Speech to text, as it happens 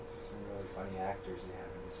funny actors you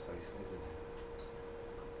have in this place, isn't it?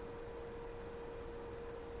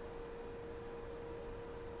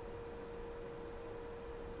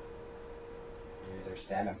 Yeah, their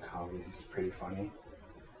stand-up comedy is pretty funny.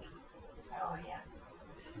 Oh, yeah.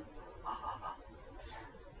 What's that?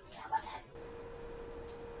 What's that?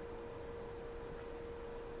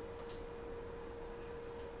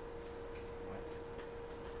 What?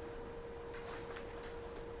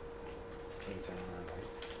 Can you turn around, right?